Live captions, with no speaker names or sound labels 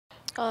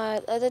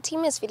The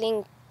team is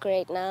feeling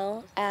great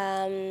now.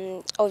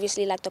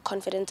 Obviously, like the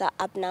confidence are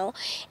up now,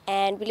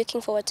 and we're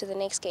looking forward to the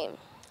next game.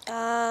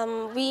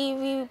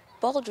 We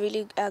bowled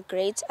really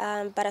great,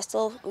 but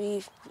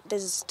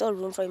there's still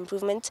room for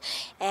improvement,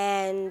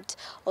 and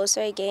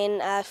also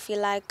again I feel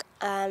like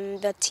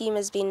the team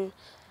has been.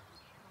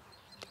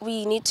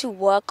 We need to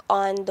work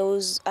on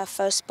those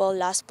first ball,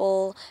 last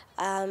ball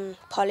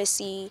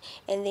policy,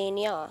 and then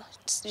yeah,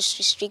 just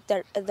restrict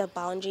the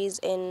boundaries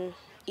in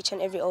each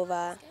and every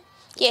over.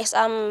 Yes,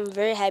 I'm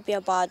very happy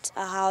about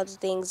how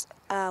things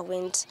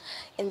went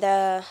in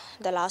the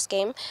last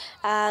game.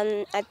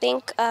 I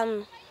think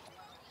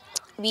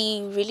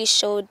we really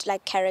showed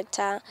like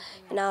character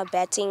in our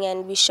batting,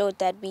 and we showed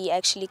that we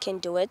actually can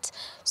do it.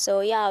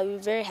 So yeah, we're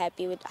very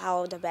happy with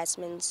how the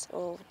batsmen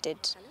all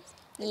did.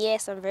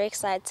 Yes, I'm very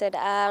excited.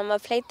 I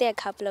played there a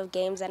couple of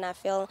games, and I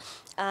feel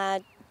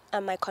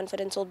my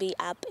confidence will be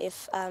up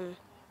if I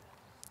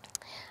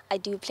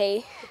do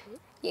play.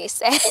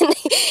 Yes, and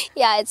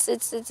yeah, it's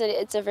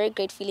a very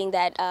great feeling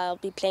that I'll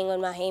be playing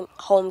on my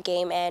home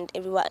game, and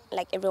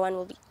everyone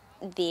will be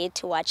there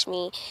to watch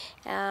me.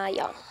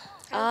 Yeah,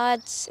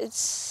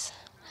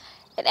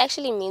 it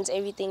actually means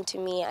everything to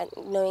me,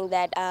 knowing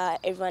that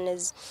everyone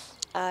is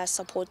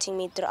supporting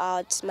me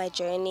throughout my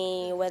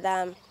journey,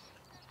 whether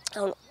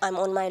I'm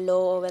on my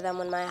low or whether I'm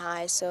on my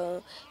high.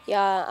 So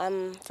yeah,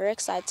 I'm very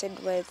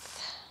excited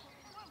with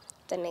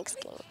the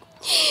next game.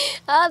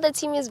 The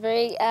team is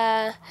very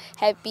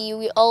happy.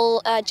 We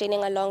all are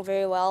gelling along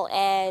very well,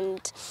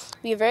 and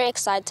we're very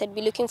excited.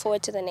 We're looking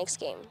forward to the next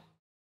game.